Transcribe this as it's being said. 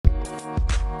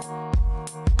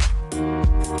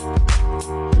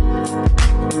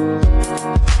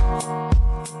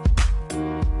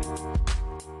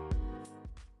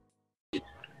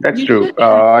That's You true. should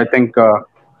have,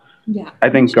 yeah, I you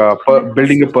think should have a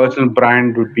building a strong, personal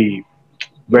brand would be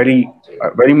exactly.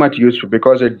 very much useful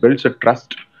because it builds a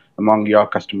trust among your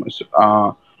customers.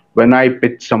 When I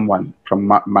pitch someone from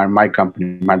my company,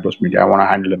 Madbros Media, I want to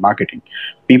handle the marketing.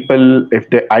 People, if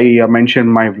they, I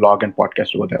mentioned my vlog and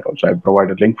podcast over there also. I provide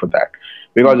a link for that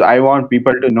because Yeah, I want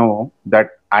people to know that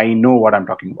I know what I'm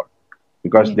talking about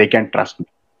because yeah, they can trust me.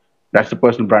 That's the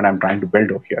personal brand I'm trying to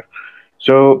build over here.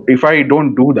 So if I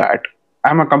don't do that,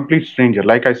 I'm a complete stranger.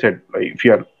 Like I said, if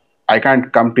you're, I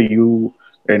can't come to you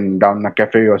in down a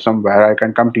cafe or somewhere. I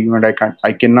can come to you and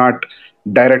I cannot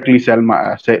directly sell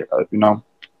my,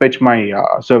 pitch my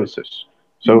services.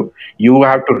 mm, So you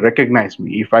have to recognize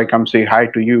me. If I come say hi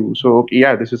to you, so okay,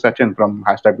 yeah, this is Sachin from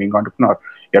hashtag being entrepreneur.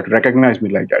 You have to recognize me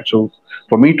like that. So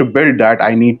for me to build that,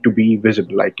 I need to be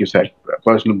visible. Like you said,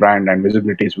 personal brand and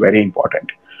visibility is very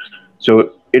important.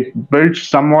 So it builds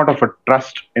somewhat of a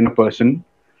trust in a person,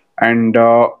 and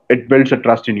it builds a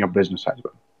trust in your business as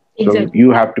well. So exactly.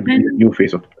 you have to be the And new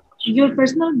face of the business. your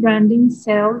personal branding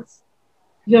sells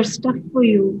your stuff for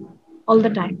you all the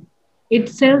time. It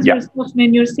sells Yeah. your stuff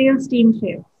when your sales team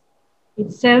fails.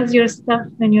 It sells your stuff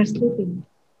when you're sleeping.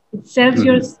 It sells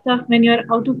your Hmm. stuff when you're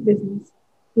out of business.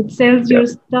 It sells Yeah. your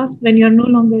stuff when you're no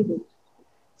longer good.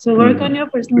 So work Hmm. on your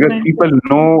personal Because brand first.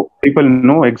 people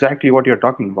know exactly what you're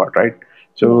talking about, right?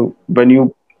 Yeah. So when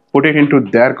you put it into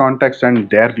their context and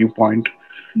their viewpoint,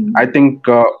 I Mm. think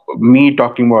me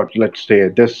talking about, let's say,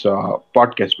 this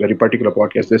podcast, very particular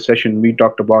podcast, this session, we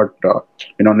talked about,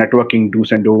 networking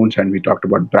do's and don'ts, and we talked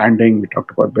about branding, we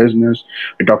talked about business,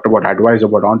 we talked about advice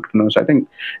about entrepreneurs. I think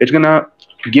it's gonna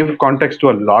give context to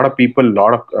a lot of people,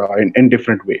 lot of in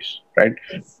different ways, right?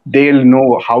 Yes. They'll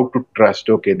know how to trust.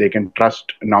 Okay, they can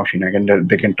trust Naushin, again,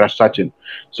 they can trust Sachin,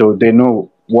 so they know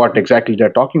what exactly they're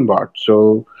talking about.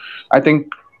 So I think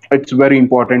it's very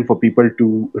important for people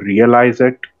to realize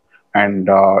it and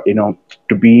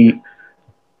to be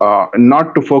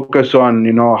not to focus on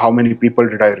how many people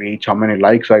did I reach, how many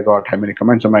likes I got, how many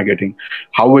comments am I getting,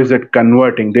 how is it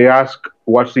converting. They ask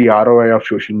what's the ROI of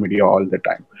social media all the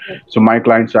time. Exactly. So my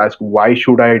clients ask, why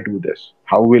should I do this,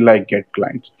 how will I get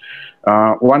clients.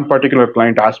 One particular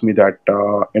client asked me that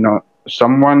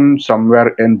someone somewhere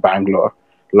in Bangalore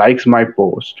likes my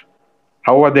post,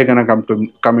 how are they going to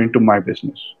come into my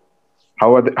business,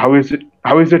 how is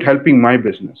it helping my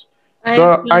business. I So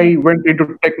apply I went into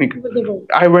technical, with the world.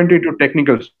 I went into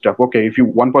technical stuff. Okay, if you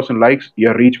one person likes, your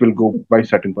reach will go by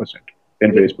certain percent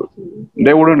in Facebook. Exactly.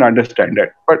 They Yeah. wouldn't understand that,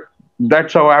 but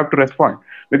that's how I have to respond,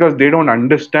 because they don't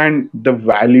understand the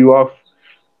value of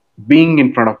being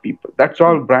in front of people. That's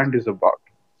all brand is about.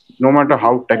 No matter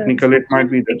how technical it might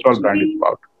Sachin, be, that's all brand is actually,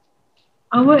 about.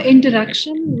 our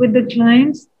interaction with the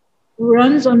clients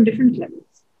runs on different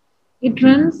levels. It Hmm.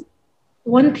 runs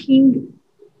one thing,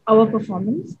 our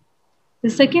performance. The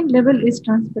second level is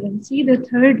transparency. The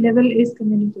third level is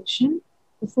communication.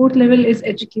 The fourth level is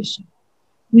education.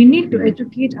 We need to Hmm.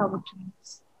 educate our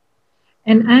clients.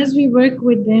 And as we work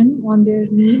with them on their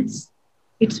needs,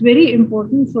 it's very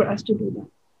important for us to do that.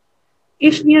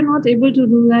 If we are not able to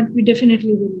do that, we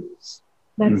definitely will lose.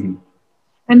 That's Hmm.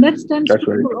 and that stands That's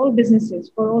true very for true. all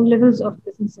businesses, for all levels of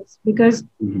businesses. Because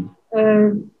Hmm. uh,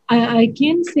 I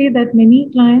can say that many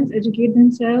clients educate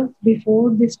themselves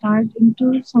before they start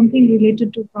into something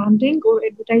related to branding or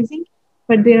advertising,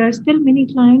 but there are still many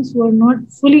clients who are not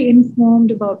fully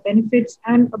informed about benefits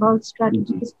and about Hmm.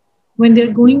 strategies when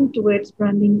they're going towards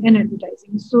branding and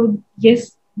advertising. So,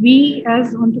 yes, we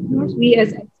as entrepreneurs, we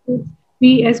as experts,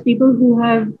 we as people who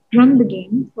have run the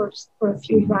game for a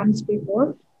few Hmm. brands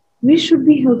before, we should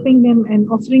be helping them and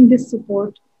offering this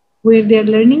support where they are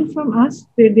learning from us,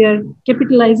 where they are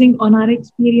capitalizing on our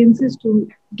experiences to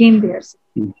gain theirs.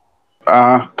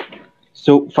 Uh,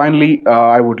 so finally,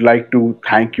 I would like to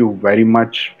thank you very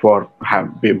much for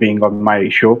being on my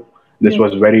show. This Yes,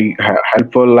 was very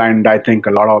helpful, and I think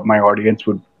a lot of my audience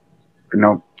would, you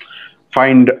know,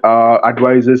 find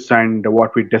advices and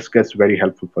what we discussed very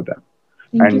helpful for them.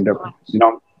 thank you And so much.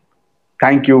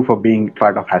 thank you for being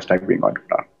part of hashtag being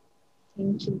entrepreneur.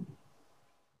 Thank you.